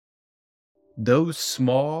those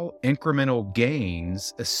small incremental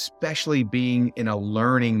gains, especially being in a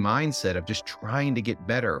learning mindset of just trying to get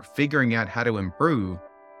better, figuring out how to improve,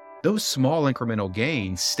 those small incremental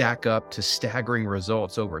gains stack up to staggering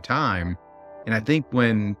results over time. And I think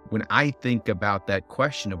when I think about that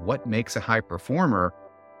question of what makes a high performer,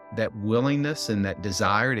 that willingness and that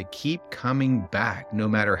desire to keep coming back, no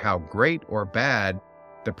matter how great or bad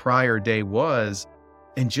the prior day was,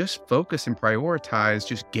 and just focus and prioritize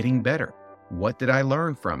just getting better. What did I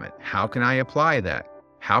learn from it? How can I apply that?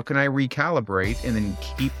 How can I recalibrate and then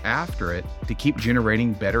keep after it to keep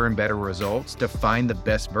generating better and better results to find the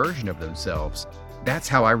best version of themselves? That's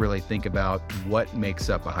how I really think about what makes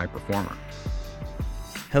up a high performer.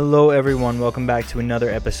 Hello, everyone. Welcome back to another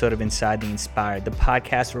episode of Inside the Inspired, the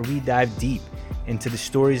podcast where we dive deep into the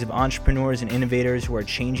stories of entrepreneurs and innovators who are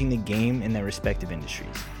changing the game in their respective industries.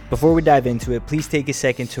 Before we dive into it, please take a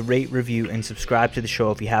second to rate, review, and subscribe to the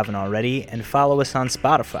show if you haven't already, and follow us on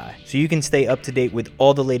Spotify so you can stay up to date with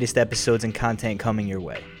all the latest episodes and content coming your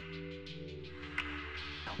way.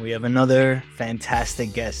 We have another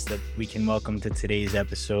fantastic guest that we can welcome to today's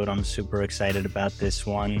episode. I'm super excited about this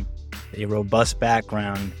one. A robust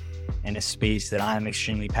background in a space that I'm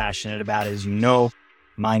extremely passionate about, as you know,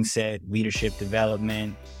 mindset, leadership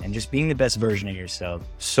development, and just being the best version of yourself.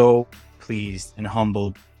 So pleased and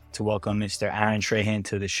humbled to welcome Mr. Trahan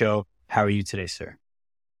to the show. How are you today, sir?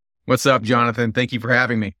 What's up, Jonathan? Thank you for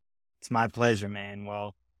having me. It's my pleasure, man.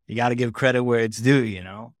 Well, you got to give credit where it's due, you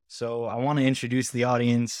know? So I want to introduce the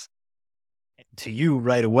audience to you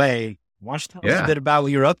right away. Why don't you tell us a bit about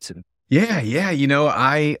what you're up to? Yeah. You know,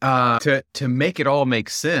 to make it all make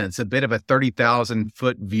sense, a bit of a 30,000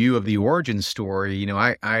 foot view of the origin story. You know,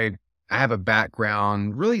 I have a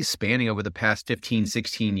background really spanning over the past 15,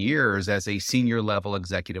 16 years as a senior level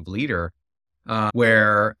executive leader,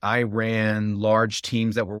 where I ran large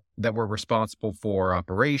teams that were responsible for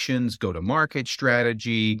operations, go-to-market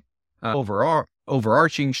strategy,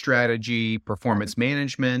 overarching strategy, performance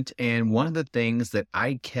management. And one of the things that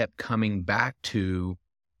I kept coming back to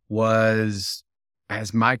was,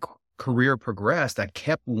 as my career progressed, I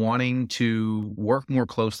kept wanting to work more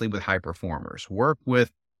closely with high performers, work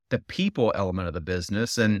with the people element of the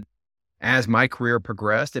business. And as my career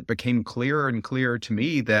progressed, it became clearer and clearer to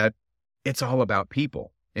me that it's all about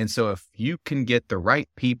people. And so if you can get the right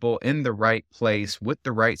people in the right place with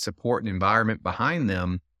the right support and environment behind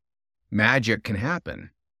them, magic can happen.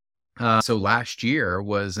 So last year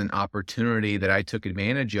was an opportunity that I took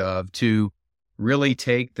advantage of to really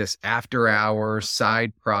take this after hours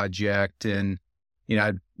side project. And, you know,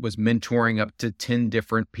 I was mentoring up to 10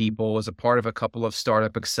 different people as a part of a couple of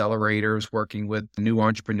startup accelerators, working with new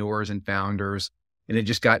entrepreneurs and founders. And it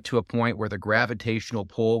just got to a point where the gravitational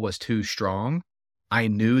pull was too strong. I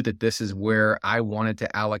knew that this is where I wanted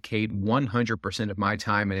to allocate 100% of my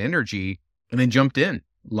time and energy, and then jumped in.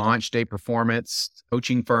 Launched a performance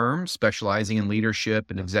coaching firm specializing in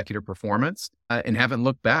leadership and executive performance, and haven't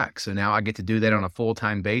looked back. So now I get to do that on a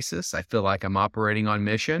full-time basis. I feel like I'm operating on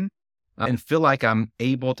mission, and feel like I'm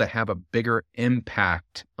able to have a bigger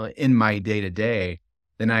impact in my day-to-day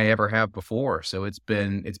than I ever have before. So it's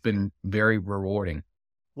been very rewarding.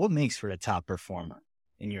 What makes for a top performer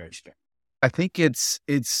in your experience? I think it's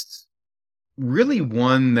really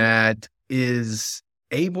one that is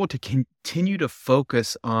able to continue to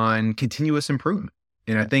focus on continuous improvement.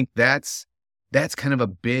 And I think that's kind of a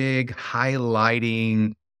big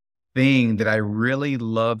highlighting thing that I really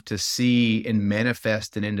love to see and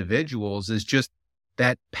manifest in individuals, is just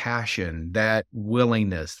that passion, that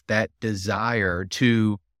willingness, that desire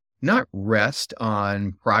to not rest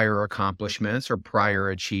on prior accomplishments or prior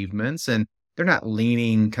achievements. And they're not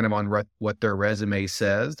leaning kind of on what their resume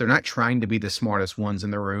says. They're not trying to be the smartest ones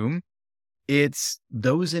in the room. It's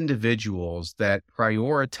those individuals that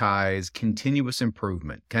prioritize continuous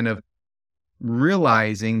improvement, kind of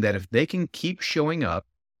realizing that if they can keep showing up,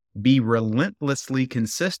 be relentlessly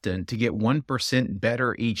consistent to get 1%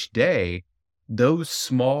 better each day, those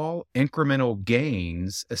small incremental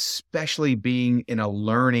gains, especially being in a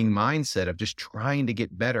learning mindset of just trying to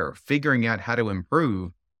get better, figuring out how to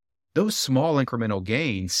improve, those small incremental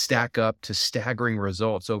gains stack up to staggering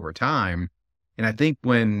results over time. And I think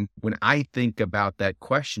when I think about that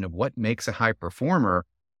question of what makes a high performer,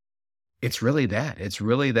 it's really that. It's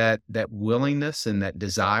really that willingness and that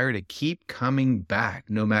desire to keep coming back,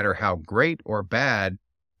 no matter how great or bad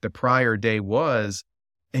the prior day was,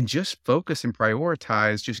 and just focus and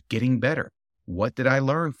prioritize just getting better. What did I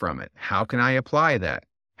learn from it? How can I apply that?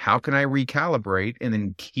 How can I recalibrate and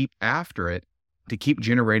then keep after it to keep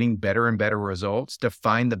generating better and better results to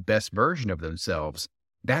find the best version of themselves?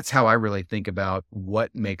 that's how I really think about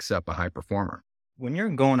what makes up a high performer. When you're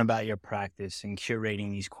going about your practice and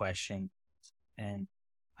curating these questions and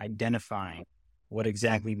identifying what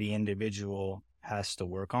exactly the individual has to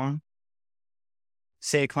work on,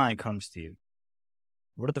 say a client comes to you,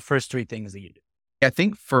 what are the first three things that you do? I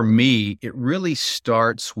think for me, it really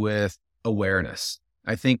starts with awareness.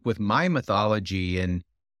 I think with my mythology, and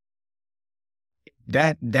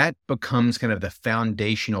that becomes kind of the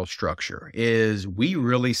foundational structure, is we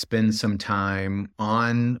really spend some time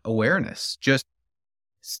on awareness. Just,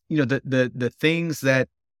 the things that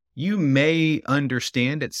you may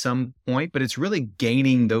understand at some point, but it's really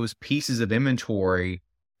gaining those pieces of inventory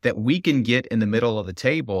that we can get in the middle of the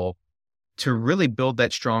table to really build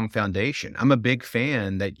that strong foundation. I'm a big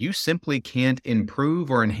fan that you simply can't improve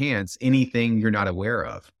or enhance anything you're not aware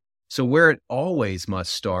of. So where it always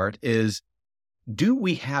must start is, do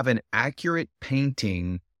we have an accurate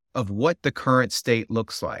painting of what the current state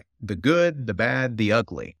looks like? The good, the bad, the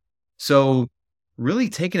ugly. So really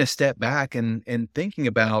taking a step back and thinking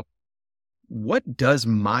about, what does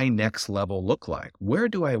my next level look like? Where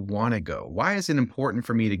do I want to go? Why is it important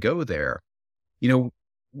for me to go there?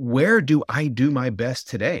 Where do I do my best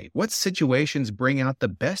today? What situations bring out the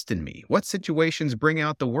best in me? What situations bring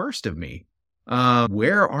out the worst of me?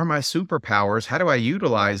 Where are my superpowers? How do I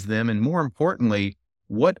utilize them? And more importantly,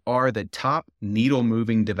 what are the top needle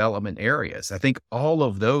moving development areas? I think all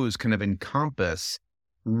of those kind of encompass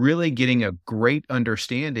really getting a great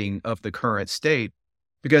understanding of the current state,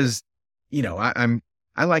 because,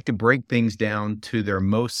 I like to break things down to their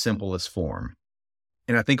most simplest form.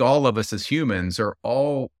 And I think all of us as humans we're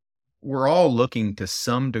all looking to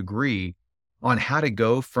some degree on how to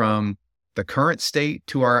go from the current state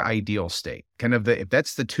to our ideal state. Kind of if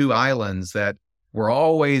that's the two islands that we're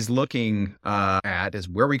always looking at, is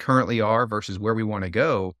where we currently are versus where we want to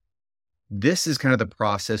go. This is kind of the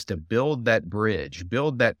process to build that bridge,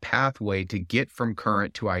 build that pathway to get from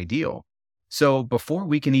current to ideal. So before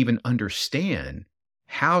we can even understand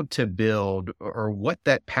how to build or what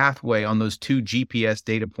that pathway on those two GPS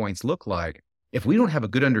data points look like, if we don't have a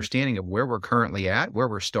good understanding of where we're currently at, where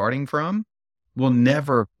we're starting from, we'll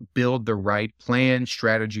never build the right plan,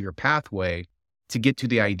 strategy, or pathway to get to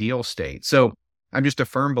the ideal state. So I'm just a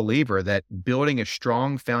firm believer that building a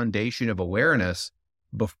strong foundation of awareness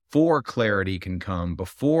before clarity can come,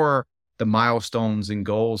 before the milestones and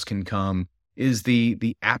goals can come, is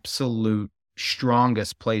the absolute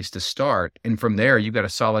strongest place to start. And from there, you've got a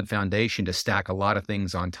solid foundation to stack a lot of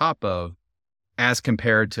things on top of, as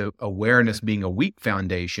compared to awareness being a weak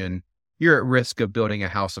foundation. You're at risk of building a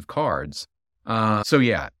house of cards. So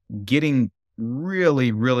yeah, getting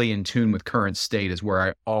really, really in tune with current state is where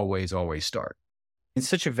I always start. It's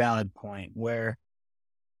such a valid point where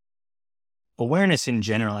awareness in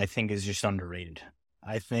general, I think, is just underrated.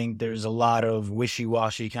 I think there's a lot of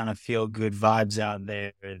wishy-washy kind of feel-good vibes out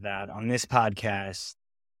there that on this podcast,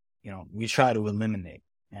 we try to eliminate,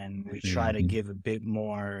 and we try to give a bit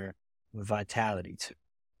more vitality to,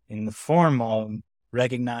 in the form of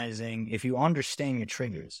recognizing, if you understand your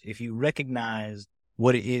triggers, if you recognize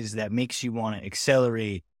what it is that makes you want to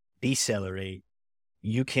accelerate, decelerate,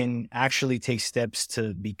 you can actually take steps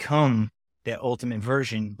to become that ultimate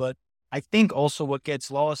version. But I think also what gets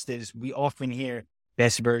lost is we often hear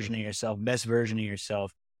best version of yourself, best version of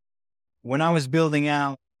yourself. When I was building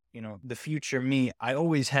out, the future me, I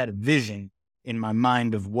always had a vision in my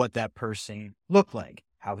mind of what that person looked like,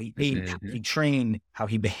 how he ate, how he trained, how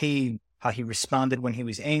he behaved, how he responded when he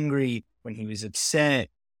was angry, when he was upset.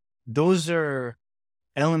 Those are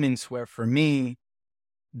elements where, for me,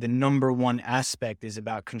 the number one aspect is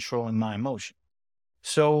about controlling my emotion.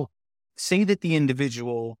 So say that the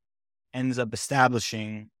individual ends up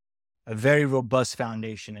establishing a very robust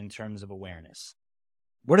foundation in terms of awareness.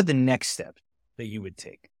 What are the next steps that you would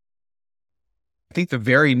take? I think the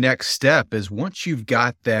very next step is, once you've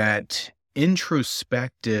got that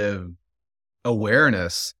introspective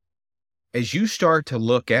awareness, as you start to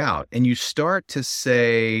look out and you start to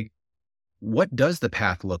say, what does the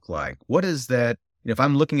path look like? What is that? If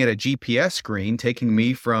I'm looking at a GPS screen taking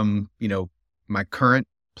me from, my current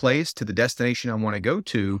place to the destination I want to go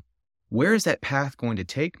to, where is that path going to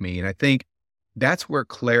take me? And I think that's where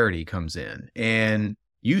clarity comes in. And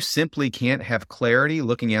you simply can't have clarity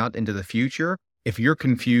looking out into the future if you're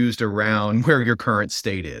confused around where your current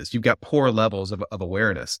state is. You've got poor levels of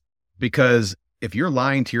awareness, because if you're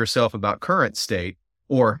lying to yourself about current state,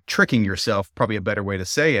 or tricking yourself, probably a better way to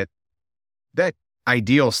say it, that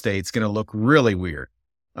ideal state's going to look really weird.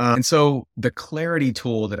 And so the clarity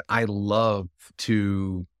tool that I love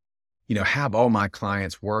to, have all my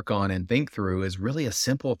clients work on and think through is really a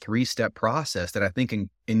simple 3-step process that I think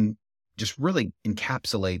in just really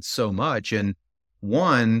encapsulates so much. And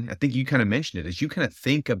one, I think you kind of mentioned it, as you kind of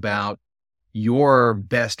think about your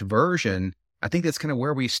best version, I think that's kind of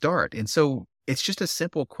where we start. And so it's just a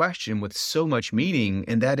simple question with so much meaning.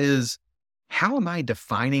 And that is, how am I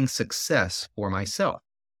defining success for myself?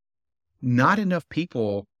 Not enough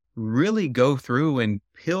people really go through and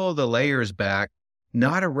peel the layers back,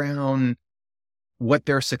 not around what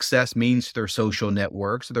their success means to their social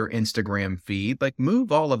networks, their Instagram feed. Like,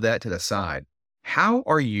 move all of that to the side. How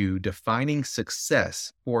are you defining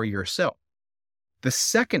success for yourself? The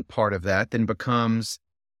second part of that then becomes,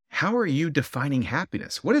 how are you defining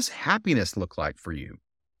happiness? What does happiness look like for you?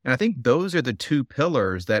 And I think those are the two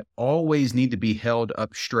pillars that always need to be held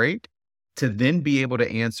up straight to then be able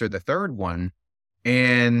to answer the third one.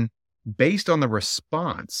 And based on the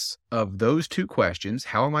response of those two questions,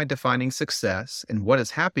 how am I defining success and what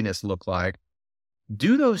does happiness look like?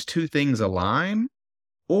 Do those two things align,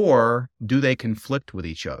 or do they conflict with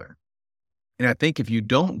each other? And I think if you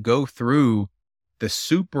don't go through the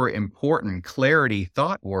super important clarity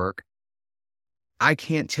thought work, I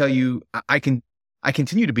can't tell you, I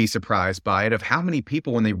continue to be surprised by it, of how many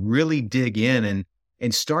people, when they really dig in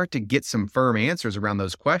and start to get some firm answers around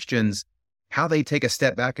those questions, how they take a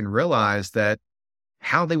step back and realize that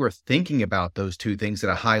how they were thinking about those two things at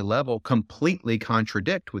a high level completely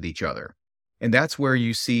contradict with each other. And that's where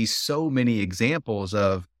you see so many examples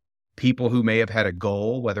of people who may have had a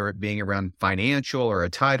goal, whether it being around financial or a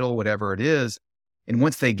title, whatever it is. And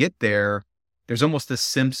once they get there, there's almost this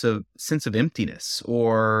sense of emptiness,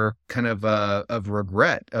 or kind of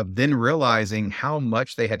regret, of then realizing how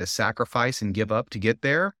much they had to sacrifice and give up to get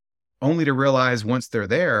there, only to realize once they're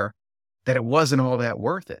there that it wasn't all that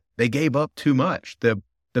worth it. They gave up too much.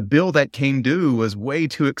 The bill that came due was way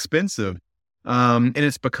too expensive. And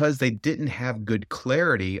it's because they didn't have good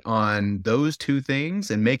clarity on those two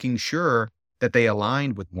things and making sure that they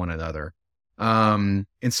aligned with one another. And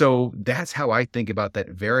so that's how I think about that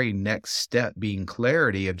very next step, being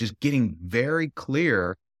clarity, of just getting very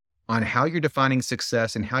clear on how you're defining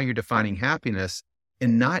success and how you're defining happiness,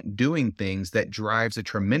 and not doing things that drives a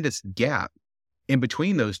tremendous gap in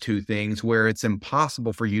between those two things where it's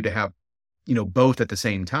impossible for you to have, both at the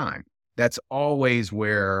same time. That's always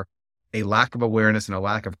where a lack of awareness and a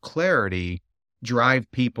lack of clarity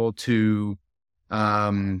drive people to,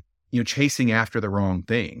 chasing after the wrong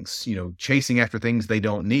things, chasing after things they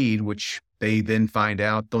don't need, which they then find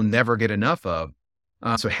out they'll never get enough of.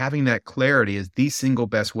 So having that clarity is the single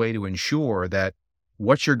best way to ensure that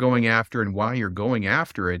what you're going after and why you're going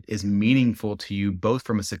after it is meaningful to you, both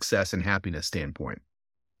from a success and happiness standpoint.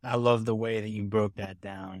 I love the way that you broke that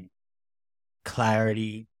down.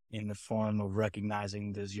 Clarity in the form of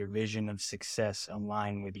recognizing, does your vision of success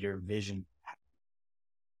align with your vision?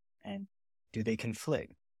 And do they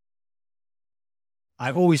conflict?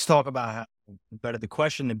 I always talk about how the better the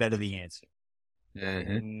question, the better the answer.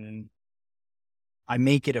 Mm-hmm. And I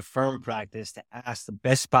make it a firm practice to ask the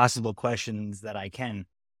best possible questions that I can.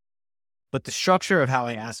 But the structure of how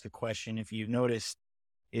I ask a question, if you've noticed,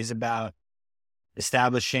 is about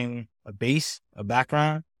establishing a base, a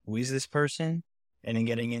background. Who is this person? And then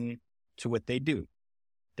getting into what they do,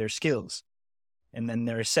 their skills, and then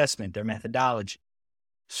their assessment, their methodology.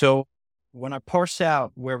 So when I parse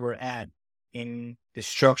out where we're at in the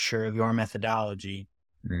structure of your methodology,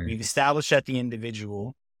 we've established that the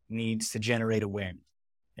individual needs to generate awareness.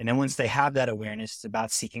 And then once they have that awareness, it's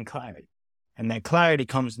about seeking clarity. And that clarity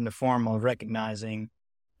comes in the form of recognizing,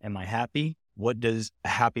 am I happy? What does a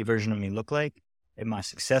happy version of me look like? Am I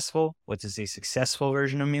successful? What does a successful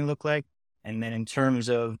version of me look like? And then in terms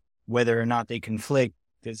of whether or not they conflict,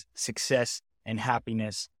 does success and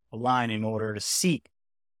happiness align in order to seek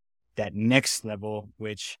that next level,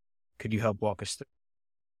 which could you help walk us through?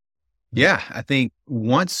 Yeah, I think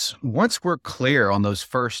once we're clear on those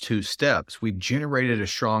first two steps, we've generated a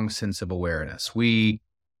strong sense of awareness. We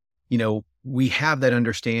have that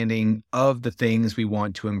understanding of the things we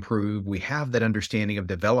want to improve. We have that understanding of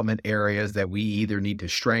development areas that we either need to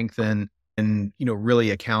strengthen and,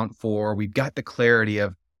 really account for. We've got the clarity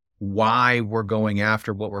of why we're going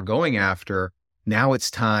after what we're going after. Now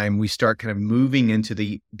it's time we start kind of moving into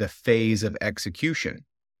the phase of execution.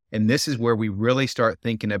 And this is where we really start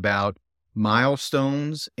thinking about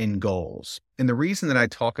milestones and goals. And the reason that I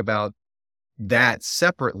talk about that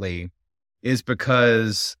separately is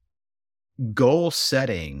because goal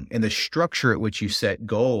setting and the structure at which you set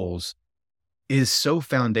goals is so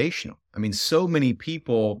foundational. I mean, so many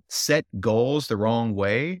people set goals the wrong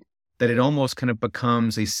way that it almost kind of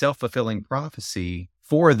becomes a self-fulfilling prophecy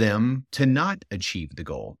for them to not achieve the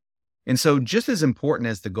goal. And so just as important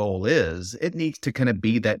as the goal is, it needs to kind of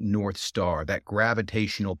be that North Star, that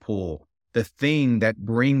gravitational pull, the thing that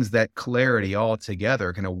brings that clarity all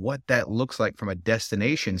together, kind of what that looks like from a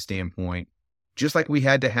destination standpoint, just like we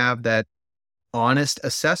had to have that honest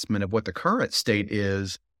assessment of what the current state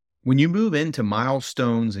is. When you move into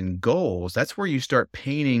milestones and goals, that's where you start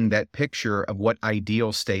painting that picture of what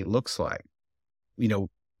ideal state looks like.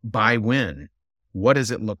 By when? What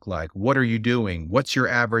does it look like? What are you doing? What's your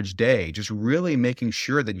average day? Just really making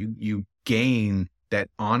sure that you gain that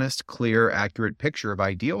honest, clear, accurate picture of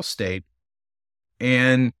ideal state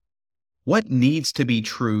and what needs to be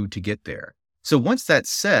true to get there. So once that's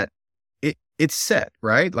set, it's set,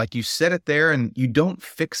 right? Like you set it there and you don't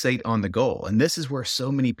fixate on the goal. And this is where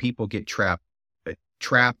so many people get trapped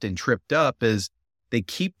and tripped up is they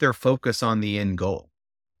keep their focus on the end goal.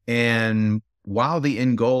 And while the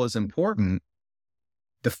end goal is important,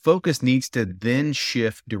 the focus needs to then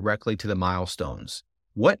shift directly to the milestones.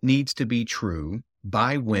 What needs to be true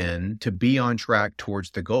by when to be on track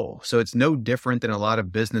towards the goal? So it's no different than a lot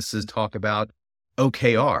of businesses talk about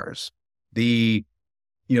OKRs. The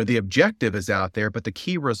objective is out there, but the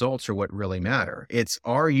key results are what really matter. It's,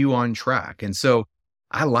 are you on track? And so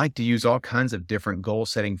I like to use all kinds of different goal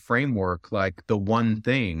setting framework, like the one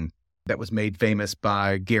thing that was made famous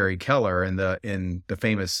by Gary Keller in the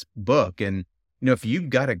famous book. And if you've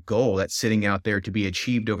got a goal that's sitting out there to be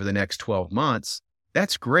achieved over the next 12 months,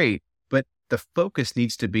 that's great. But the focus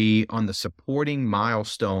needs to be on the supporting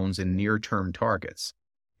milestones and near-term targets.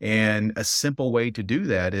 And a simple way to do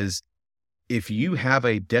that is if you have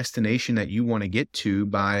a destination that you want to get to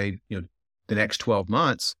by the next 12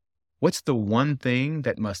 months, what's the one thing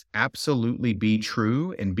that must absolutely be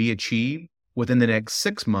true and be achieved within the next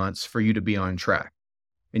 6 months for you to be on track?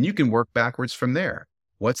 And you can work backwards from there.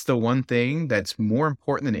 What's the one thing that's more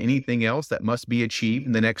important than anything else that must be achieved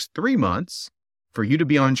in the next 3 months for you to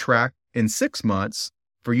be on track in 6 months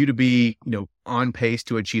for you to be, on pace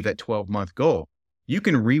to achieve that 12-month goal? You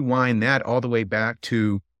can rewind that all the way back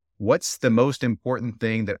to what's the most important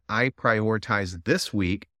thing that I prioritize this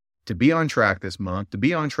week to be on track this month, to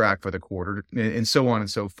be on track for the quarter, and so on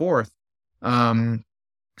and so forth.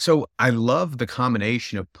 So I love the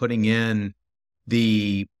combination of putting in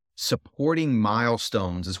the supporting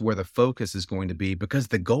milestones is where the focus is going to be, because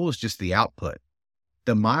the goal is just the output.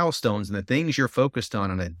 The milestones and the things you're focused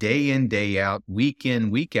on a day in, day out, week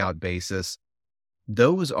in, week out basis,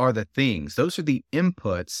 those are the things, those are the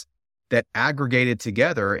inputs that aggregated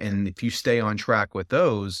together. And if you stay on track with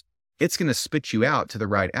those, it's going to spit you out to the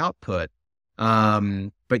right output.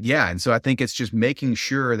 But yeah, and so I think it's just making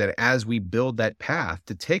sure that as we build that path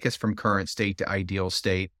to take us from current state to ideal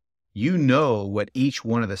state, what each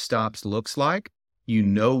one of the stops looks like,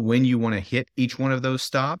 when you want to hit each one of those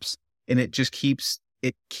stops, and it just keeps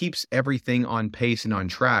everything on pace and on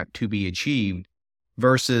track to be achieved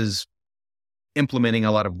versus implementing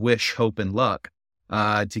a lot of wish, hope, and luck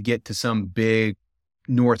to get to some big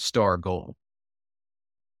North Star goal.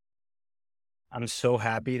 I'm so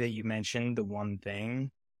happy that you mentioned the one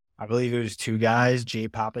thing. I believe it was two guys, Jay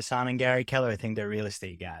Papasan and Gary Keller. I think they're real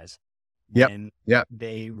estate guys. Yep.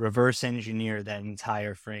 They reverse engineer that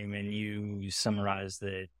entire frame, and you summarized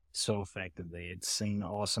it so effectively. It's an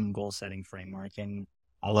awesome goal setting framework. And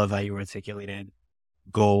I love how you articulated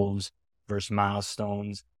goals versus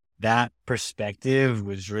milestones. That perspective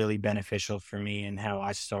was really beneficial for me and how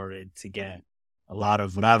I started to get a lot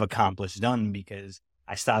of what I've accomplished done, because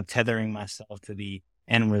I stopped tethering myself to the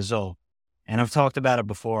end result. And I've talked about it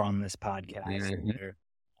before on this podcast.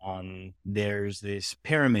 Mm-hmm. There's this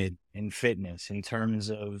pyramid in fitness in terms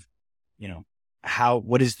of,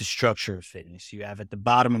 what is the structure of fitness? You have at the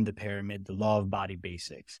bottom of the pyramid, the law of body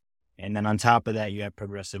basics. And then on top of that, you have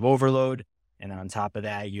progressive overload. And then on top of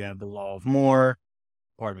that, you have the law of the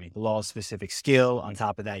law of specific skill. On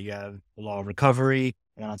top of that, you have the law of recovery.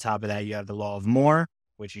 And then on top of that, you have the law of more,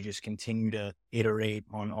 which you just continue to iterate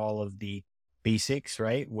on all of the basics,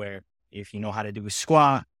 right? Where if you know how to do a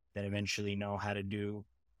squat, then eventually you know how to do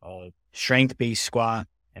a strength-based squat.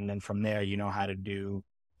 And then from there, you know how to do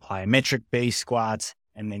plyometric-based squats.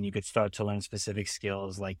 And then you could start to learn specific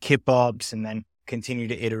skills like kip-ups, and then continue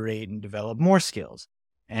to iterate and develop more skills.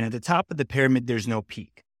 And at the top of the pyramid, there's no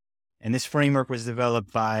peak. And this framework was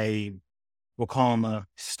developed by, we'll call him a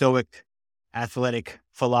stoic athletic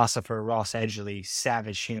philosopher, Ross Edgley,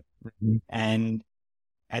 savage human. Mm-hmm. And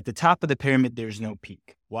at the top of the pyramid, there's no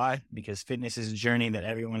peak. Why? Because fitness is a journey that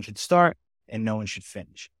everyone should start and no one should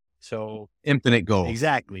finish. So infinite goal.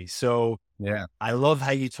 Exactly. So yeah, I love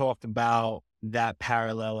how you talked about that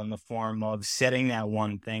parallel in the form of setting that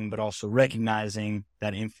one thing, but also recognizing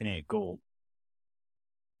that infinite goal.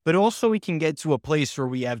 But also we can get to a place where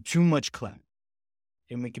we have too much clarity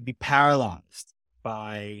and we could be paralyzed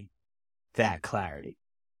by that clarity.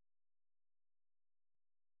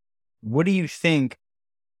 What do you think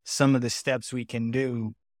some of the steps we can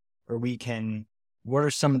do, what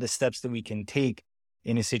are some of the steps that we can take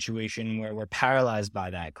in a situation where we're paralyzed by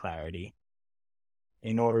that clarity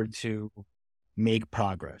in order to make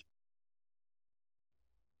progress?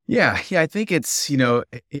 Yeah. I think it's,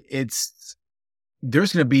 it's,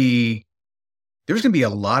 there's going to be, a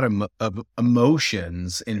lot of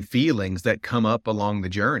emotions and feelings that come up along the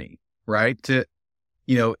journey, right?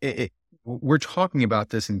 We're talking about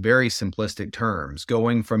this in very simplistic terms,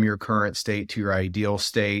 going from your current state to your ideal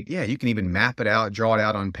state. Yeah, you can even map it out, draw it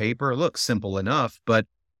out on paper. It looks simple enough, but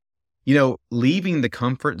leaving the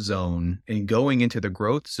comfort zone and going into the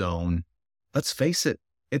growth zone, let's face it,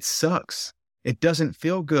 it sucks. It doesn't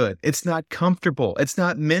feel good. It's not comfortable. It's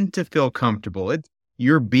not meant to feel comfortable.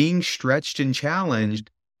 You're being stretched and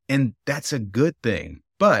challenged, and that's a good thing.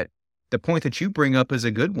 But the point that you bring up is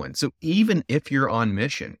a good one. So even if you're on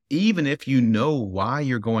mission, even if you know why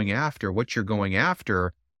you're going after what you're going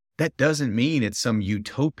after, that doesn't mean it's some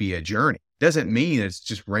utopia journey. Doesn't mean it's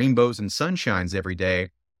just rainbows and sunshines every day.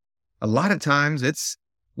 A lot of times it's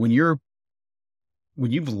when you've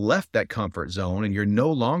left that comfort zone and you're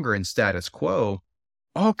no longer in status quo,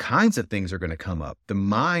 all kinds of things are going to come up. The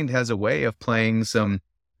mind has a way of playing some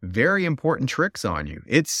very important tricks on you.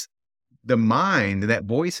 It's the mind, that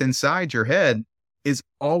voice inside your head is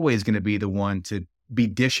always going to be the one to be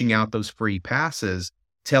dishing out those free passes,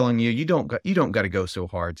 telling you, you don't got to go so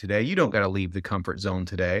hard today. You don't got to leave the comfort zone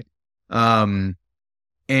today. And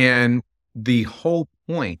the whole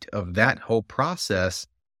point of that whole process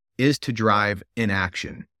is to drive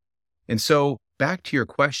inaction. And so back to your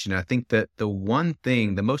question, I think that the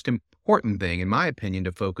most important thing, in my opinion,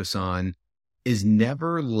 to focus on is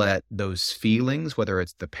never let those feelings, whether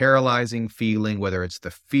it's the paralyzing feeling, whether it's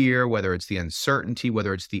the fear, whether it's the uncertainty,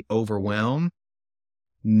 whether it's the overwhelm,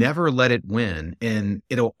 never let it win. And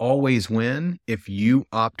it'll always win if you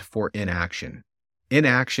opt for inaction.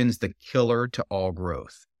 Inaction's the killer to all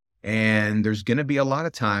growth. And there's going to be a lot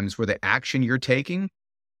of times where the action you're taking,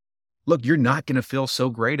 look, you're not going to feel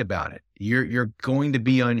so great about it. You're going to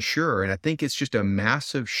be unsure. And I think it's just a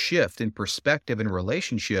massive shift in perspective and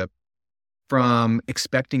relationship from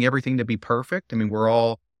expecting everything to be perfect. I mean, we're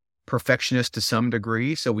all perfectionists to some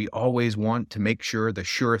degree. So we always want to make sure the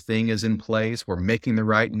sure thing is in place. We're making the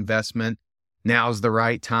right investment. Now's the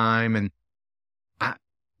right time. And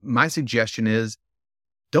my suggestion is,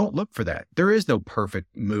 don't look for that. There is no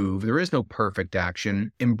perfect move. There is no perfect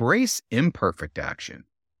action. Embrace imperfect action.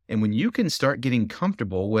 And when you can start getting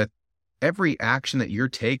comfortable with every action that you're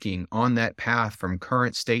taking on that path from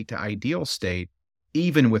current state to ideal state,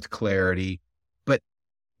 even with clarity, but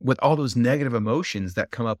with all those negative emotions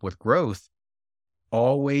that come up with growth,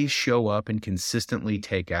 always show up and consistently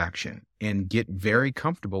take action and get very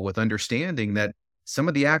comfortable with understanding that some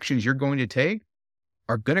of the actions you're going to take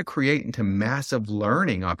are going to create into massive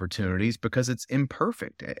learning opportunities because it's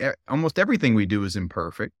imperfect. Almost everything we do is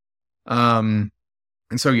imperfect. And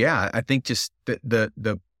so, yeah, I think just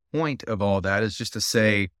the point of all that is just to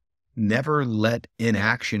say, never let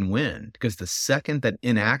inaction win, because the second that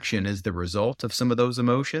inaction is the result of some of those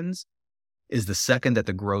emotions is the second that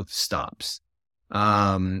the growth stops.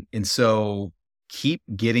 And so keep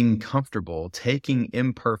getting comfortable, taking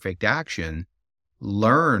imperfect action,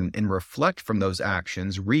 learn and reflect from those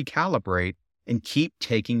actions, recalibrate, and keep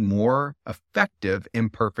taking more effective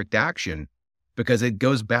imperfect action, because it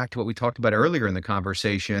goes back to what we talked about earlier in the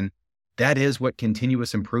conversation. That is what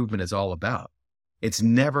continuous improvement is all about. It's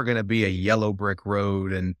never going to be a yellow brick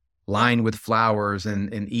road and lined with flowers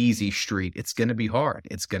and an easy street. It's going to be hard.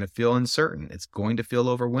 It's going to feel uncertain. It's going to feel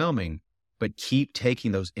overwhelming, but keep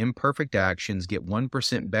taking those imperfect actions, get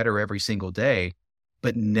 1% better every single day,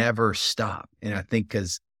 but never stop. And I think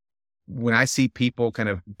because when I see people kind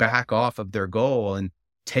of back off of their goal and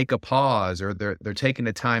take a pause, or they're taking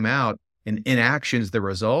a time out and inaction's the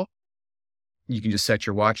result, you can just set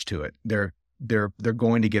your watch to it. They're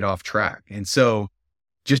going to get off track. And so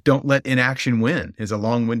just don't let inaction win is a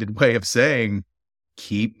long-winded way of saying,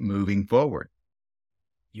 keep moving forward.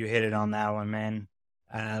 You hit it on that one, man.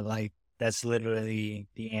 That's literally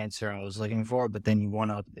the answer I was looking for, but then you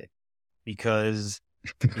one-upped it because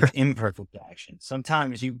it's imperfect action.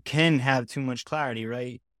 Sometimes you can have too much clarity,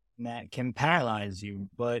 right? And that can paralyze you,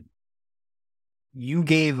 but you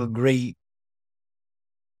gave a great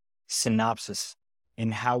synopsis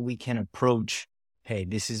in how we can approach, hey,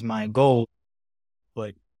 this is my goal.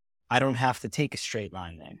 but I don't have to take a straight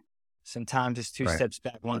line then. Sometimes it's two Right. steps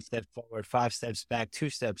back, one step forward, 5 steps back, 2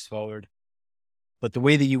 steps forward. But the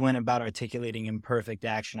way that you went about articulating imperfect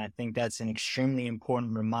action, I think that's an extremely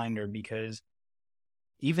important reminder, because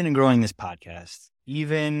even in growing this podcast,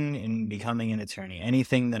 even in becoming an attorney,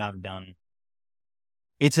 anything that I've done,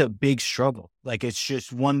 it's a big struggle. Like, it's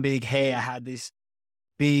just one big, hey, I had this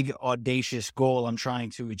big audacious goal I'm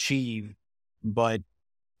trying to achieve, but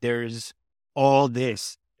there's all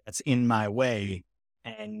this that's in my way,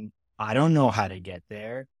 and I don't know how to get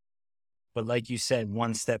there. But like you said,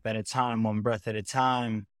 one step at a time, one breath at a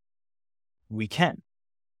time, we can.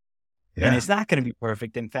 And Yeah. it's not going to be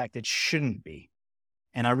perfect. In fact, it shouldn't be.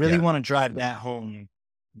 And I really Yeah. want to drive that home,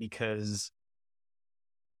 because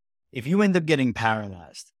if you end up getting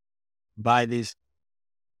paralyzed by this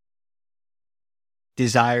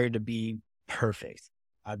desire to be perfect,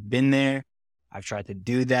 I've been there, I've tried to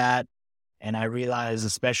do that. And I realize,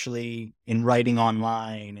 especially in writing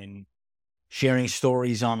online and sharing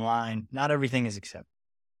stories online, not everything is accepted.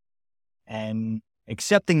 And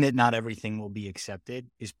accepting that not everything will be accepted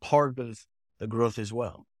is part of the growth as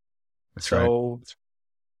well. That's right. So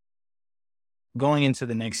going into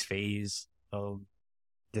the next phase of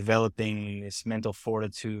developing this mental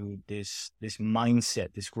fortitude, this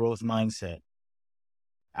mindset, this growth mindset,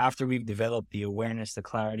 after we've developed the awareness, the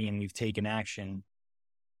clarity, and we've taken action,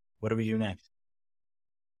 what do we do next?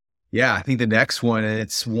 Yeah. I think the next one, and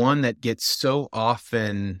it's one that gets so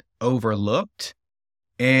often overlooked,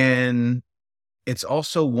 and it's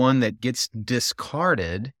also one that gets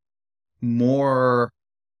discarded more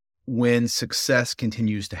when success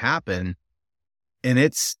continues to happen. And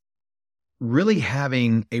it's really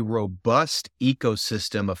having a robust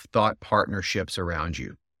ecosystem of thought partnerships around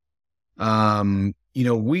you.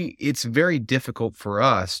 It's very difficult for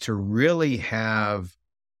us to really have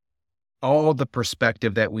all the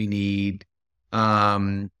perspective that we need.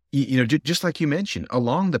 Just like you mentioned,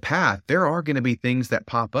 along the path, there are going to be things that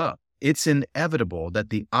pop up. It's inevitable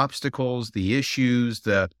that the obstacles, the issues,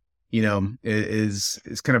 is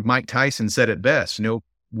kind of Mike Tyson said it best.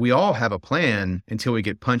 We all have a plan until we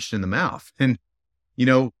get punched in the mouth. And,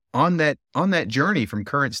 on that journey from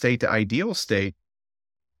current state to ideal state,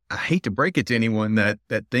 I hate to break it to anyone that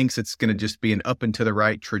thinks it's going to just be an up and to the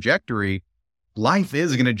right trajectory. Life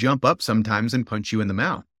is going to jump up sometimes and punch you in the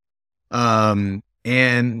mouth.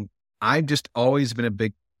 And I've just always been a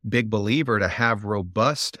big believer to have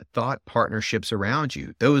robust thought partnerships around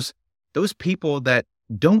you. Those people that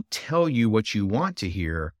don't tell you what you want to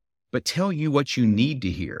hear, but tell you what you need to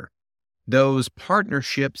hear. Those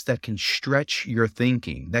partnerships that can stretch your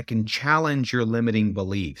thinking, that can challenge your limiting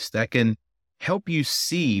beliefs, that can help you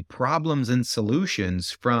see problems and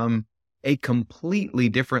solutions from a completely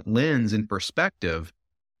different lens and perspective.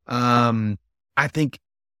 I think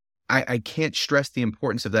I can't stress the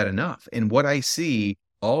importance of that enough. And what I see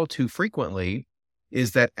all too frequently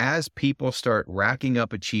is that as people start racking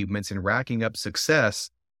up achievements and racking up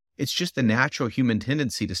success, it's just the natural human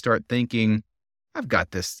tendency to start thinking, I've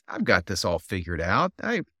got this all figured out.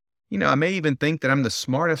 I may even think that I'm the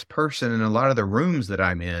smartest person in a lot of the rooms that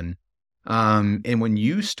I'm in. And when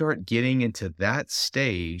you start getting into that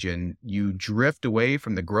stage and you drift away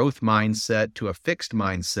from the growth mindset to a fixed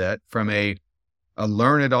mindset, from a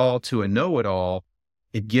learn it all to a know it all,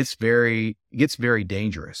 it gets very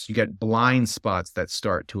dangerous. You got blind spots that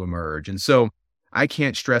start to emerge. And so I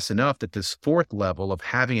can't stress enough that this fourth level of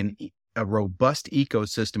having a robust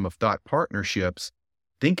ecosystem of thought partnerships,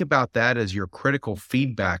 think about that as your critical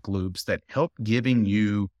feedback loops that help giving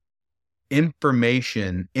you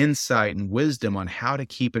information, insight, and wisdom on how to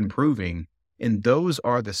keep improving. And those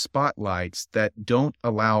are the spotlights that don't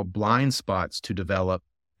allow blind spots to develop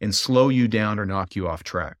and slow you down or knock you off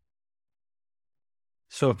track.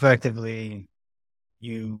 So effectively,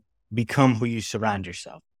 you become who you surround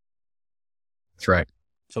yourself. That's right.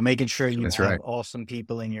 So making sure you That's have right. awesome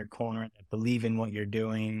people in your corner that believe in what you're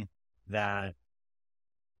doing, that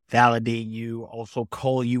validate you, also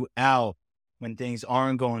call you out when things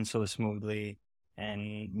aren't going so smoothly,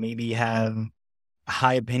 and maybe have a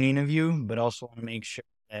high opinion of you, but also want to make sure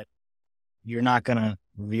that you're not going to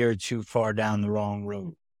veer too far down the wrong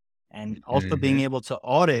road. And also being able to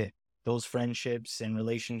audit those friendships and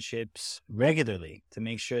relationships regularly to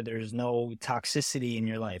make sure there's no toxicity in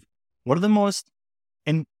your life. What are the most,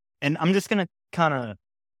 and I'm just going to kind of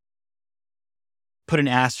put an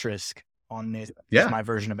asterisk on this. Yeah. It's my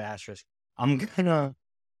version of asterisk. I'm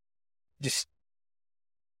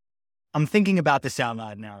thinking about this out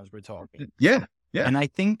loud now as we're talking. Yeah. Yeah. And I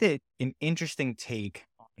think that an interesting take,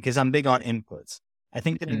 because I'm big on inputs, I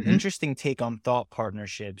think that an interesting take on thought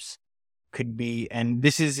partnerships could be, and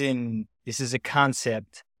this is a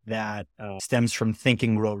concept that stems from Think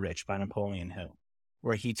and Grow Rich by Napoleon Hill,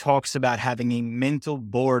 where he talks about having a mental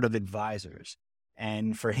board of advisors.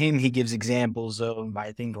 And for him, he gives examples of,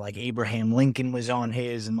 I think, like Abraham Lincoln was on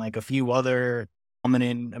his, and like a few other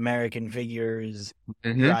prominent American figures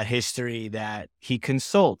Hmm. throughout history that he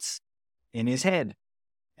consults in his head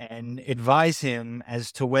and advise him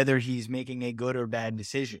as to whether he's making a good or bad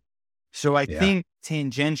decision. So I Yeah. think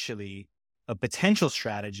tangentially, a potential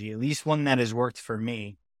strategy, at least one that has worked for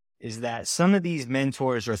me, is that some of these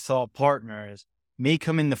mentors or thought partners may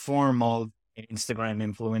come in the form of an Instagram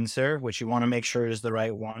influencer, which you want to make sure is the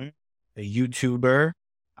right one, a YouTuber.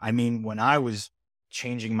 I mean, when I was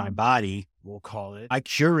changing my body, we'll call it, I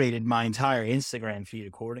curated my entire Instagram feed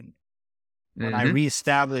accordingly. When I Hmm.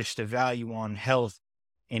 reestablished a value on health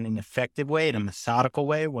in an effective way, in a methodical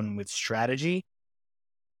way, one with strategy,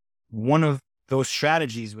 one of those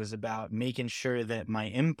strategies was about making sure that my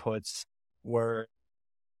inputs were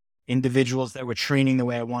individuals that were training the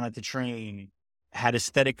way I wanted to train, had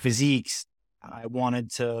aesthetic physiques I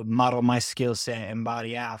wanted to model my skill set and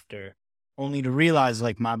body after, only to realize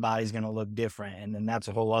like my body's going to look different. And then that's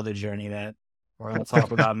a whole other journey that we're going to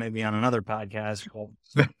talk about maybe on another podcast.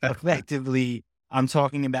 But effectively, I'm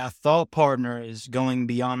talking about thought partners going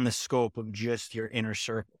beyond the scope of just your inner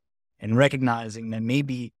circle and recognizing that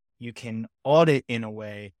maybe you can audit in a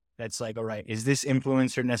way that's like, all right, is this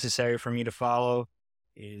influencer necessary for me to follow?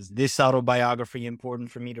 Is this autobiography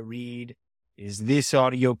important for me to read? Is this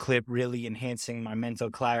audio clip really enhancing my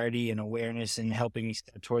mental clarity and awareness and helping me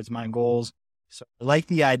step towards my goals? So I like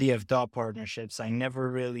the idea of thought partnerships. I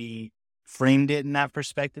never really framed it in that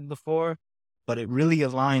perspective before, but it really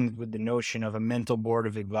aligned with the notion of a mental board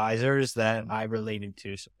of advisors that I related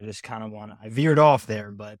to. So I just kind of I veered off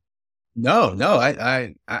there, but No, no,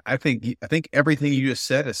 I think everything you just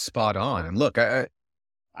said is spot on. And look,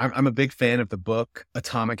 I'm a big fan of the book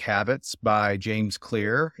Atomic Habits by James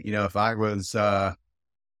Clear. You know, if I was, I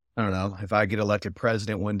don't know, if I get elected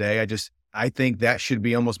president one day, I think that should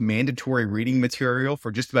be almost mandatory reading material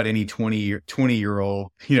for just about any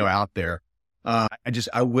 20-year-old, out there.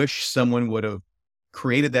 I wish someone would have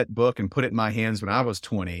created that book and put it in my hands when I was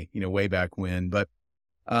 20, way back when. But,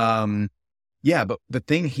 um, yeah, but the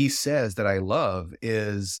thing he says that I love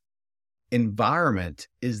is environment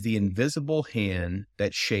is the invisible hand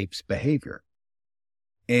that shapes behavior.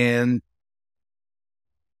 And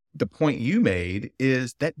the point you made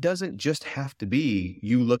is that doesn't just have to be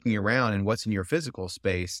you looking around and what's in your physical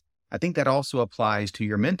space. I think that also applies to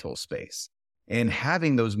your mental space and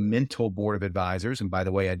having those mental board of advisors. And by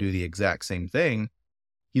the way, I do the exact same thing.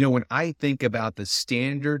 When I think about the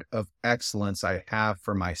standard of excellence I have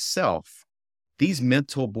for myself, these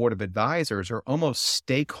mental board of advisors are almost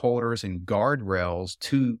stakeholders and guardrails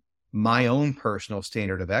to my own personal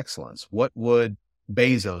standard of excellence. What would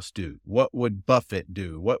Bezos do? What would Buffett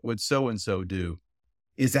do? What would so-and-so do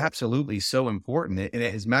is absolutely so important. And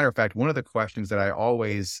as a matter of fact, one of the questions that I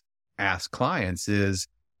always ask clients is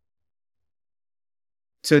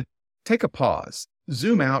to take a pause,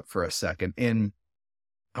 zoom out for a second, and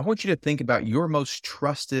I want you to think about your most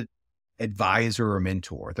trusted advisor or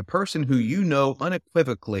mentor, the person who you know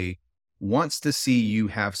unequivocally wants to see you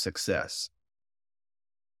have success.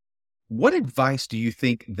 What advice do you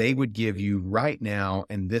think they would give you right now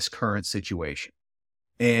in this current situation?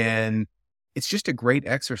 And it's just a great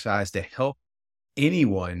exercise to help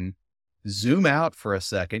anyone zoom out for a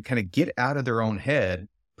second, kind of get out of their own head,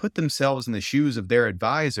 put themselves in the shoes of their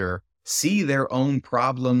advisor, see their own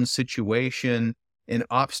problem, situation, and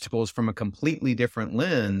obstacles from a completely different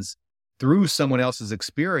lens through someone else's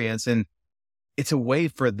experience. And it's a way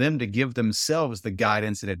for them to give themselves the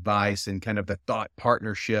guidance and advice and kind of the thought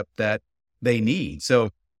partnership that they need.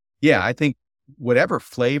 So, yeah, I think whatever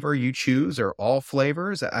flavor you choose or all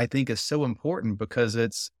flavors, I think is so important because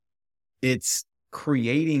it's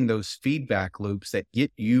creating those feedback loops that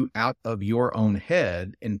get you out of your own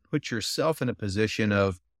head and put yourself in a position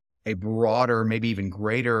of a broader, maybe even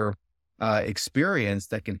greater experience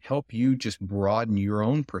that can help you just broaden your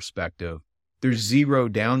own perspective. There's zero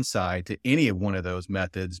downside to any of one of those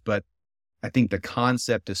methods, but I think the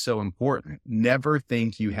concept is so important. Never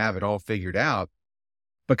think you have it all figured out,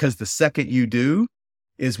 because the second you do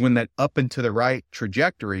is when that up and to the right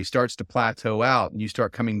trajectory starts to plateau out and you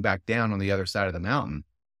start coming back down on the other side of the mountain.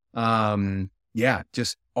 Yeah,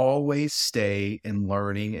 just always stay in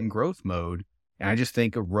learning and growth mode. And I just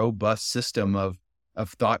think a robust system of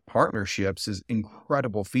thought partnerships is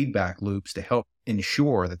incredible feedback loops to help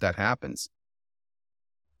ensure that that happens.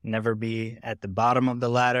 never be at the bottom of the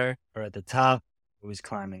ladder or at the top, always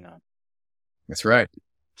climbing up. That's right.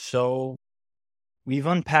 So we've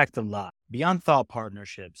unpacked a lot. Beyond thought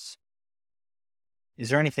partnerships, is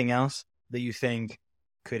there anything else that you think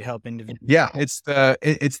could help individuals? Yeah, it's the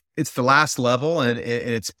last level, and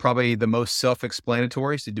it's probably the most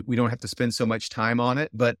self-explanatory. So we don't have to spend so much time on it,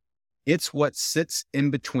 but it's what sits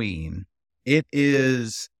in between. It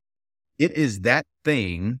is it is that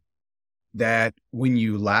thing that when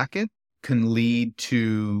you lack it can lead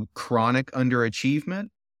to chronic underachievement,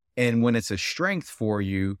 and when it's a strength for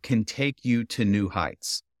you can take you to new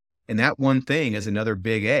heights. And that one thing is another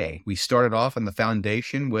big A. We started off on the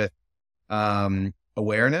foundation with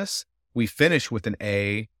awareness. We finish with an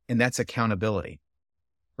A, and that's accountability,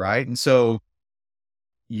 right? And so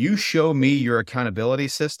you show me your accountability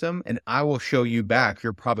system, and I will show you back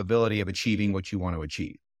your probability of achieving what you want to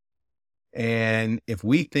achieve. And if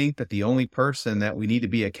we think that the only person that we need to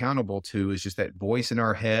be accountable to is just that voice in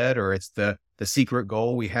our head, or it's the secret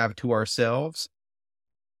goal we have to ourselves,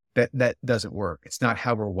 that doesn't work. It's not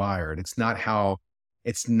how we're wired. It's not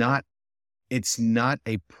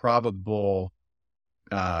a probable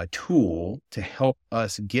tool to help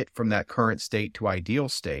us get from that current state to ideal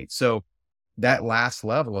state. So that last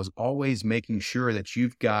level is always making sure that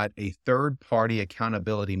you've got a third party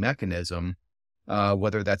accountability mechanism,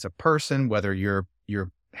 whether that's a person, whether you're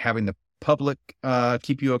having the public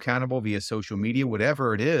keep you accountable via social media,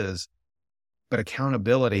 whatever it is. But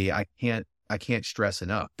accountability, I can't stress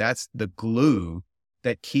enough. That's the glue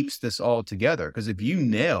that keeps this all together. Because if you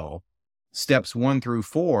nail steps 1 through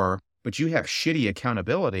 4, but you have shitty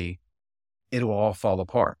accountability, it'll all fall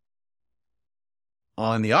apart.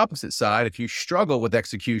 On the opposite side, if you struggle with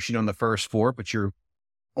execution on the first 4, but you're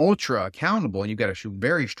ultra accountable and you've got a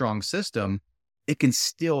very strong system, it can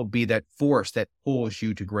still be that force that pulls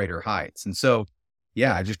you to greater heights. And so,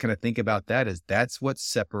 yeah, I just kind of think about that as that's what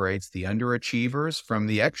separates the underachievers from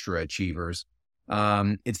the extra achievers.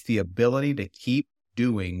 It's the ability to keep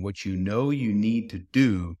doing what you know you need to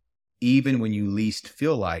do, even when you least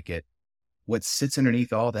feel like it. What sits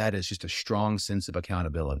underneath all that is just a strong sense of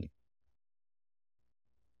accountability.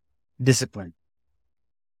 Discipline.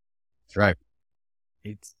 That's right.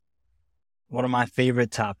 It's one of my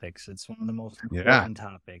favorite topics. It's one of the most important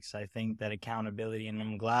topics. I think that accountability, and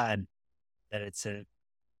I'm glad that it's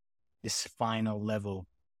this final level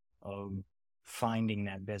of finding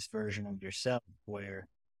that best version of yourself, where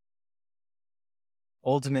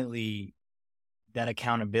ultimately that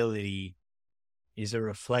accountability is a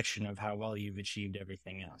reflection of how well you've achieved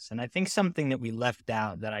everything else. And I think something that we left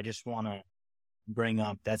out that I just want to bring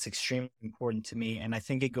up that's extremely important to me, and I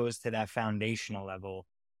think it goes to that foundational level,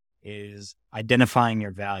 is identifying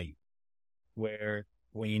your value, where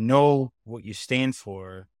when you know what you stand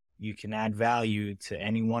for, you can add value to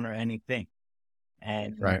anyone or anything.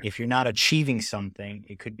 And if you're not achieving something,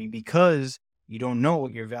 it could be because you don't know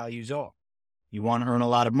what your values are. You want to earn a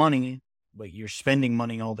lot of money, but you're spending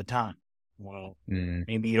money all the time. Well,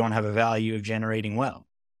 maybe you don't have a value of generating wealth.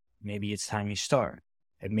 Maybe it's time you start.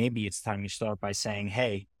 And maybe it's time you start by saying,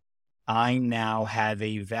 hey, I now have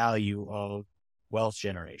a value of wealth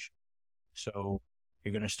generation. So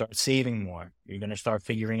you're going to start saving more. You're going to start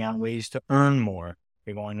figuring out ways to earn more.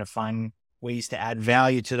 You're going to find ways to add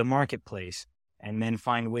value to the marketplace, and then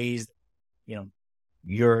find ways,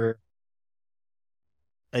 your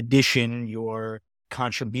addition, your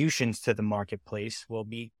contributions to the marketplace will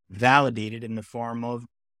be validated in the form of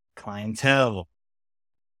clientele,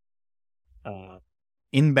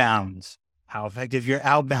 inbounds, how effective your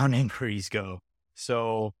outbound inquiries go.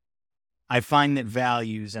 So I find that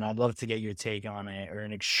values, and I'd love to get your take on it, are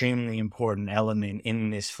an extremely important element in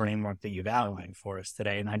this framework that you've outlined for us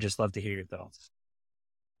today. And I'd just love to hear your thoughts.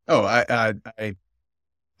 Oh, I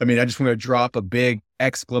mean, I just want to drop a big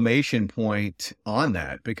exclamation point on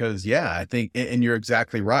that because, yeah, I think, and you're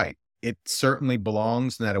exactly right. It certainly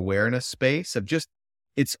belongs in that awareness space of just,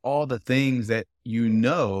 it's all the things that you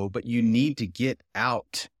know, but you need to get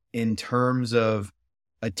out in terms of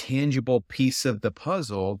a tangible piece of the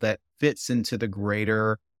puzzle that fits into the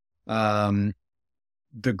greater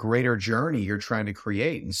journey you're trying to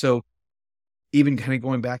create. And so even kind of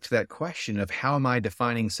going back to that question of how am I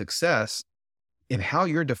defining success? If how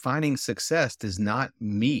you're defining success does not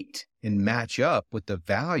meet and match up with the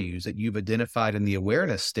values that you've identified in the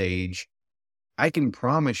awareness stage, I can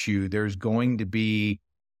promise you there's going to be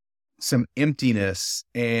some emptiness,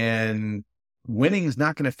 and winning is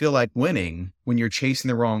not going to feel like winning when you're chasing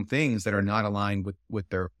the wrong things that are not aligned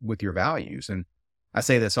with your values. And I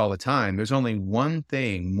say this all the time. There's only one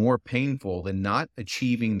thing more painful than not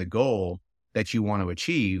achieving the goal that you want to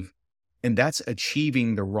achieve, and that's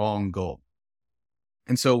achieving the wrong goal.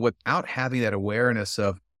 And so without having that awareness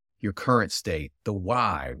of, your current state, the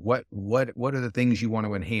why, what are the things you want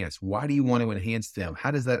to enhance? Why do you want to enhance them?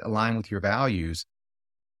 How does that align with your values?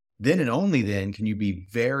 Then and only then can you be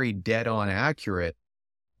very dead on accurate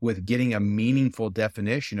with getting a meaningful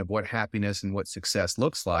definition of what happiness and what success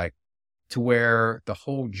looks like, to where the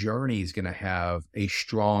whole journey is going to have a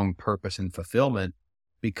strong purpose and fulfillment,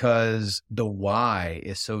 because the why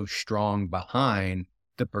is so strong behind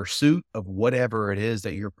the pursuit of whatever it is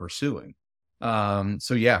that you're pursuing.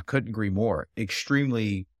 So yeah, couldn't agree more.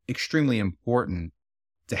 Extremely, extremely important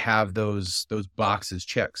to have those boxes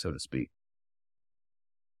checked, so to speak.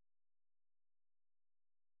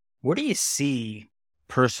 Where do you see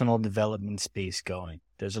personal development space going?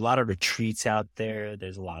 There's a lot of retreats out there.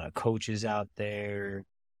 There's a lot of coaches out there.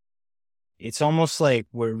 It's almost like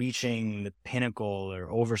we're reaching the pinnacle or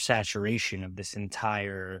oversaturation of this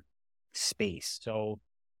entire space. So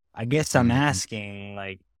I guess I'm Mhm. asking,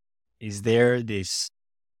 like, is there this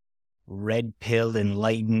red pill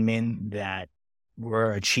enlightenment that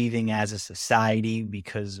we're achieving as a society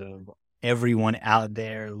because of everyone out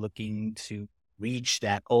there looking to reach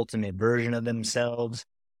that ultimate version of themselves?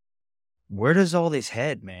 Where does all this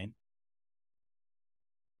head, man?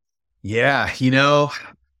 Yeah,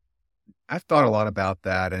 I've thought a lot about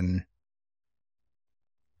that, and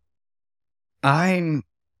I'm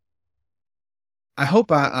I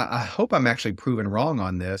hope I'm actually proven wrong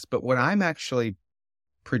on this, but what I'm actually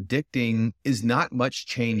predicting is not much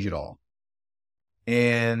change at all.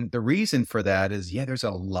 And the reason for that is, yeah, there's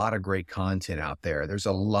a lot of great content out there. There's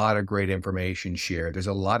a lot of great information shared. There's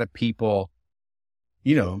a lot of people,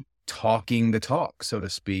 talking the talk, so to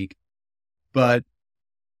speak. But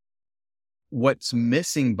what's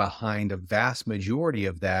missing behind a vast majority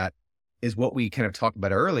of that is what we kind of talked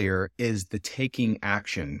about earlier, is the taking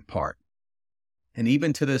action part. And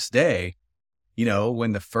even to this day,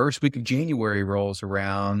 when the first week of January rolls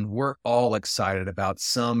around, we're all excited about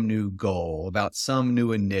some new goal, about some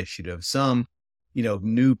new initiative, some,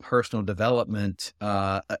 new personal development,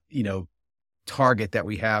 target that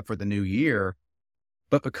we have for the new year.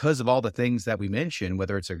 But because of all the things that we mentioned,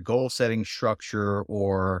 whether it's a goal setting structure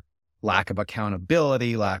or lack of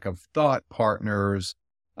accountability, lack of thought partners,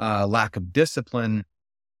 lack of discipline,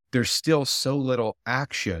 there's still so little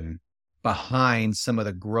action behind some of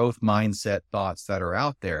the growth mindset thoughts that are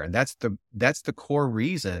out there. And that's the core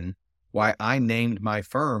reason why I named my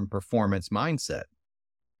firm Performance Mindset.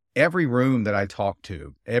 Every room that I talk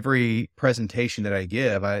to, every presentation that I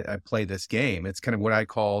give, I play this game. It's kind of what I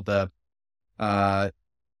call uh,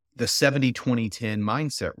 the 70-20-10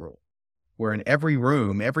 mindset rule, where in every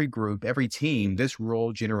room, every group, every team, this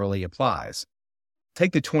rule generally applies.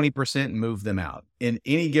 Take the 20% and move them out. In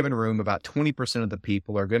any given room, about 20% of the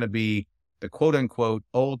people are going to be the quote unquote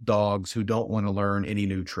old dogs who don't want to learn any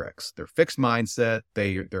new tricks. They're fixed mindset.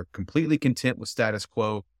 They're completely content with status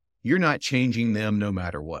quo. You're not changing them no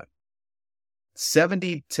matter what.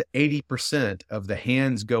 70 to 80% of the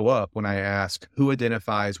hands go up when I ask who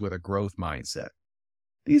identifies with a growth mindset.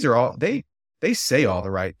 These are all, they say all the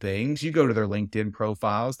right things. You go to their LinkedIn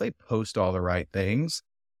profiles, they post all the right things,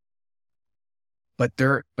 but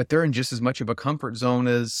they're in just as much of a comfort zone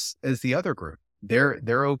as the other group.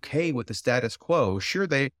 They're okay with the status quo. Sure,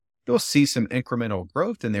 you'll see some incremental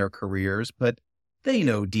growth in their careers, but they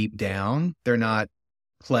know deep down they're not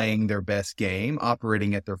playing their best game,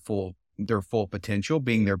 operating at their full potential,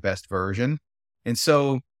 being their best version. And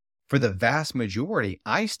so for the vast majority,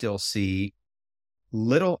 I still see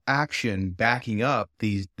little action backing up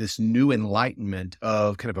this new enlightenment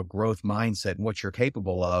of kind of a growth mindset and what you're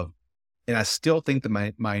capable of. And I still think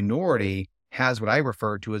the minority has what I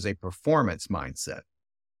refer to as a performance mindset.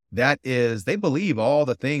 That is, they believe all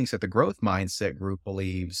the things that the growth mindset group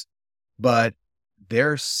believes, but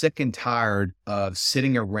they're sick and tired of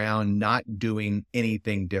sitting around not doing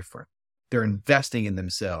anything different. They're investing in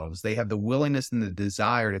themselves. They have the willingness and the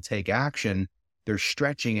desire to take action. They're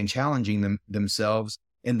stretching and challenging themselves,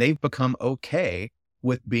 and they've become okay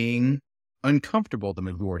with being uncomfortable the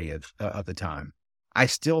majority of the time. I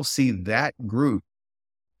still see that group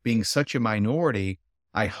being such a minority.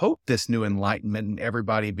 I hope this new enlightenment and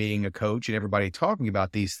everybody being a coach and everybody talking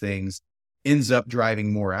about these things ends up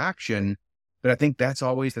driving more action. But I think that's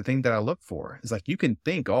always the thing that I look for. It's like, you can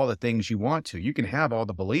think all the things you want to, you can have all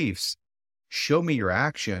the beliefs, show me your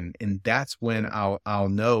action. And that's when I'll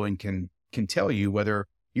know and can tell you whether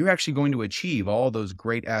you're actually going to achieve all those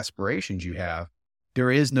great aspirations you have.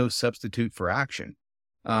 There is no substitute for action.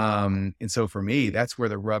 And so for me, that's where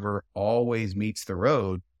the rubber always meets the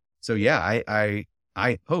road. So yeah,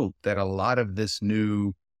 I hope that a lot of this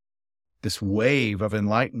new this wave of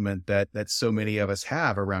enlightenment that so many of us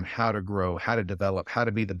have around how to grow, how to develop, how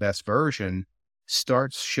to be the best version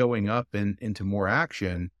starts showing up into more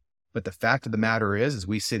action. But the fact of the matter is, as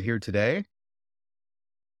we sit here today,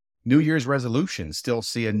 New Year's resolutions still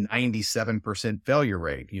see a 97% failure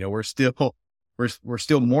rate. We're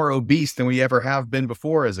still more obese than we ever have been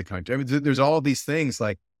before as a country. I mean, there's all these things.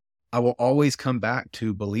 Like, I will always come back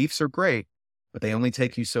to beliefs are great, but they only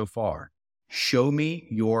take you so far. Show me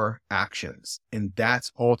your actions. And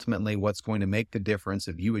that's ultimately what's going to make the difference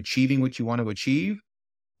of you achieving what you want to achieve,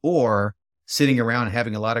 or sitting around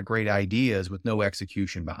having a lot of great ideas with no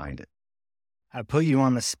execution behind it. I put you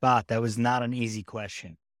on the spot. That was not an easy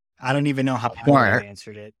question. I don't even know how you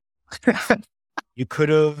answered it. You could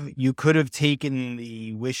have taken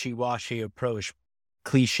the wishy-washy approach,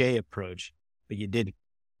 cliche approach, but you didn't.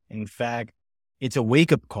 In fact, it's a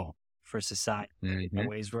wake-up call for society in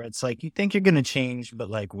ways where it's like, you think you're going to change, but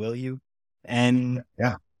like, will you? And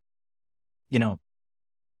yeah,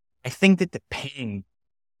 I think that the pain,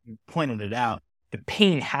 you pointed it out, the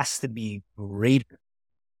pain has to be greater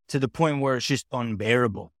to the point where it's just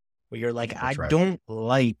unbearable, where you're like, I don't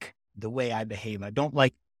like the way I behave. I don't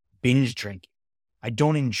like binge drinking. I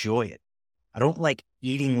don't enjoy it. I don't like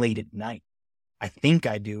eating late at night. I think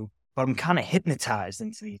I do, but I'm kind of hypnotized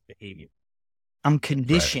into these behaviors. I'm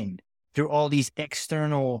conditioned through all these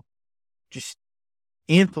external just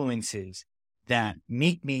influences that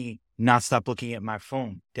make me not stop looking at my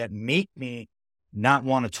phone, that make me not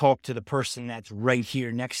want to talk to the person that's right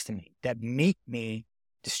here next to me, that make me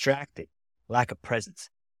distracted, lack of presence.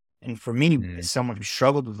 And for me, as someone who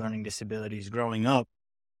struggled with learning disabilities growing up,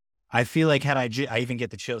 I feel like I even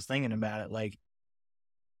get the chills thinking about it. Like,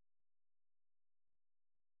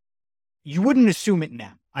 you wouldn't assume it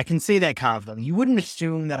now. I can say that confidently. You wouldn't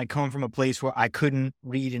assume that I come from a place where I couldn't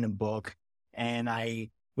read in a book and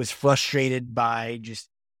I was frustrated by just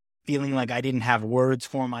feeling like I didn't have words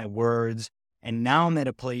for my words. And now I'm at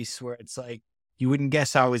a place where it's like, you wouldn't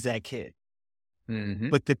guess I was that kid.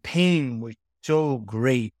 But the pain was so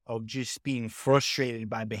great of just being frustrated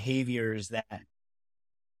by behaviors that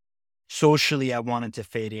socially I wanted to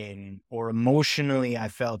fit in, or emotionally I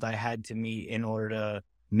felt I had to meet in order to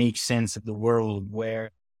make sense of the world,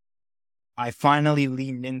 where I finally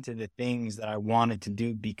leaned into the things that I wanted to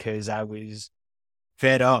do because I was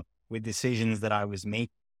fed up with decisions that I was making.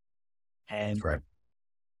 And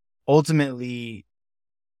ultimately,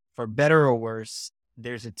 for better or worse,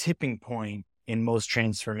 there's a tipping point in most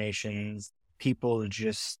transformations. People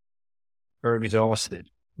just are exhausted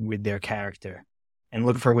with their character and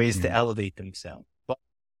look for ways to elevate themselves. But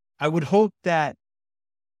I would hope that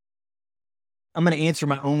I'm going to answer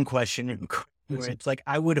my own question, where it's like,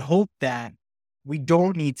 I would hope that we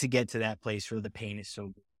don't need to get to that place where the pain is so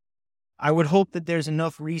good. I would hope that there's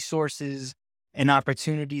enough resources and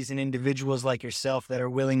opportunities and individuals like yourself that are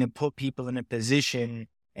willing to put people in a position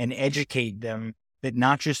and educate them, that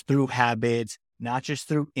not just through habits, not just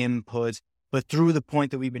through inputs, but through the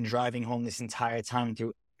point that we've been driving home this entire time,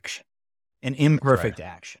 through action and imperfect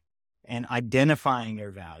action, and identifying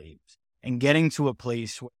their values and getting to a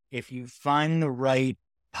place where if you find the right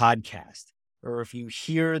podcast, or if you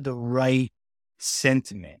hear the right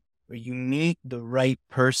sentiment, or you meet the right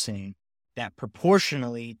person that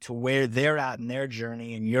proportionally to where they're at in their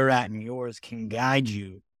journey and you're at in yours can guide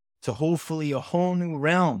you to hopefully a whole new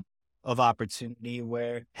realm of opportunity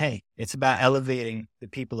where, hey, it's about elevating the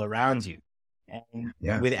people around you. And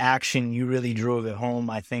with action, you really drove it home.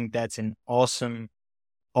 I think that's an awesome,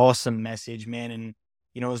 awesome message, man. And,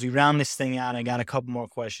 as we round this thing out, I got a couple more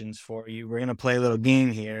questions for you. We're going to play a little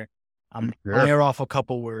game here. I'm going to fire off a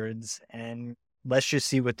couple words, and let's just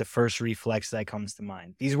see what the first reflex that comes to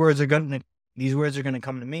mind. These words are going to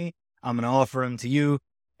come to me. I'm going to offer them to you,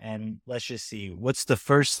 and let's just see. What's the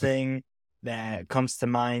first thing that comes to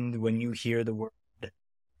mind when you hear the word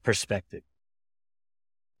perspective?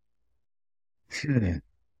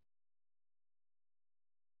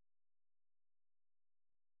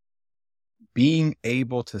 Being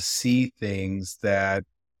able to see things that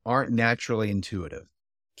aren't naturally intuitive.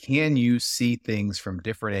 Can you see things from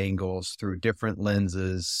different angles, through different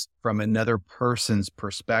lenses, from another person's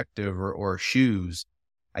perspective or shoes?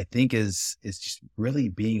 I think is just really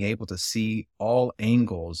being able to see all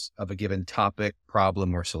angles of a given topic,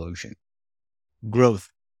 problem, or solution. Growth.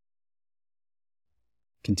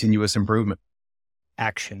 Continuous improvement.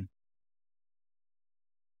 Action.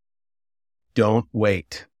 Don't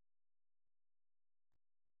wait.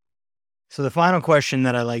 So the final question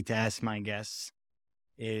that I like to ask my guests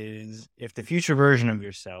is, if the future version of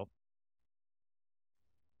yourself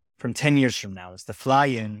from 10 years from now was to fly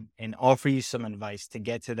in and offer you some advice to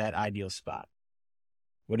get to that ideal spot,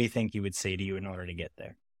 what do you think he would say to you in order to get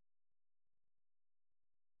there?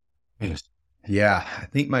 Yes. Yeah, I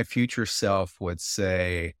think my future self would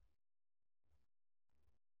say,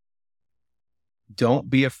 don't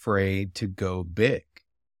be afraid to go big.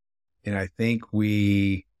 And I think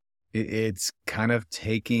it's kind of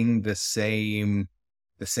taking the same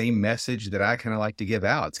message that I kind of like to give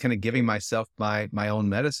out. It's kind of giving myself my own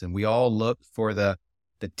medicine. We all look for the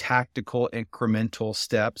tactical incremental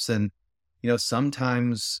steps. And,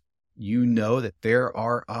 sometimes that there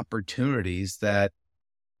are opportunities that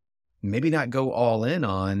maybe not go all in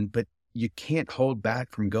on, but you can't hold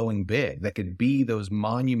back from going big. That could be those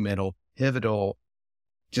monumental, pivotal,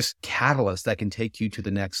 just catalysts that can take you to the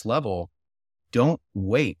next level. Don't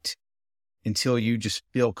wait until you just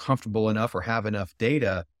feel comfortable enough or have enough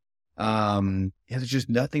data. There's just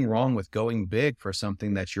nothing wrong with going big for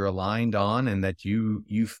something that you're aligned on and that you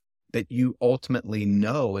ultimately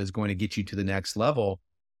know is going to get you to the next level.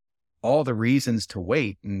 All the reasons to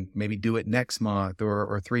wait and maybe do it next month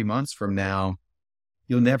or 3 months from now,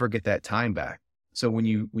 you'll never get that time back. So when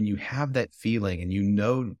you have that feeling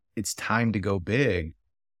and it's time to go big,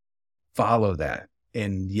 follow that.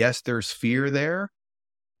 And yes, there's fear there,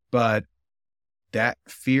 but that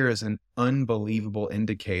fear is an unbelievable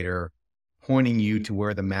indicator pointing you to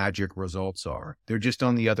where the magic results are. They're just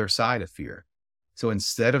on the other side of fear. So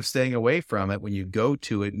instead of staying away from it, when you go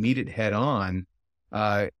to it, meet it head on.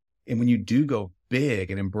 And when you do go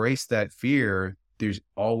big and embrace that fear, there's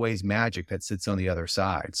always magic that sits on the other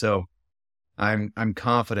side. So I'm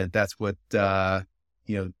confident that's what, the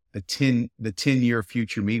 10-year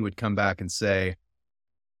future me would come back and say,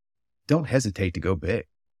 don't hesitate to go big.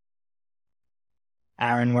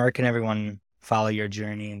 Aaron, where can everyone follow your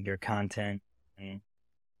journey and your content and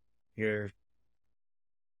your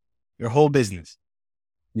whole business?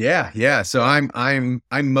 Yeah. So I'm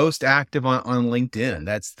most active on LinkedIn.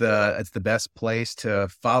 That's the best place to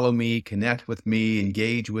follow me, connect with me,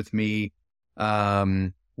 engage with me.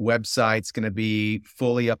 Website's going to be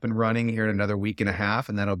fully up and running here in another week and a half,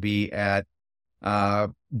 and that'll be at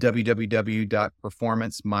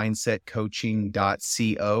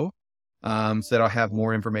www.performancemindsetcoaching.co. So that I'll have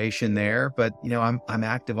more information there. But I'm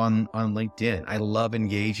active on LinkedIn. I love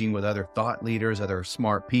engaging with other thought leaders, other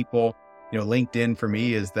smart people. LinkedIn for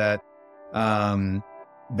me is that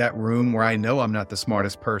room where I know I'm not the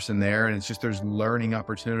smartest person there, and it's just there's learning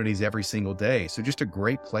opportunities every single day. So just a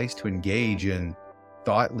great place to engage in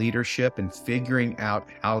thought leadership and figuring out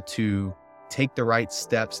how to take the right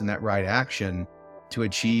steps and that right action to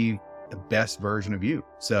achieve the best version of you.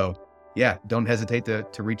 So yeah, don't hesitate to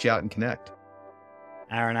reach out and connect.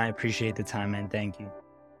 Aaron, I appreciate the time, man. Thank you.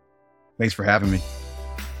 Thanks for having me.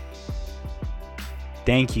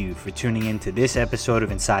 Thank you for tuning in to this episode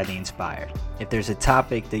of Inside the Inspired. If there's a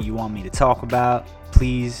topic that you want me to talk about,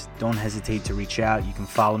 please don't hesitate to reach out. You can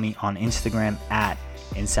follow me on Instagram at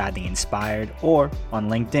Inside the Inspired or on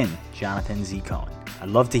LinkedIn, Jonathan Z. Cohen. I'd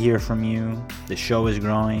love to hear from you. The show is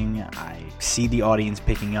growing. I see the audience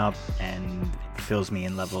picking up, and it fills me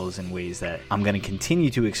in levels in ways that I'm going to continue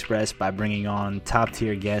to express by bringing on top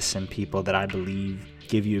tier guests and people that I believe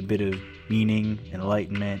give you a bit of meaning,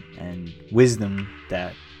 enlightenment, and wisdom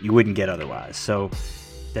that you wouldn't get otherwise. So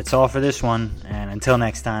that's all for this one. And until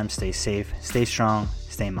next time, stay safe, stay strong,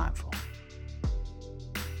 stay mindful.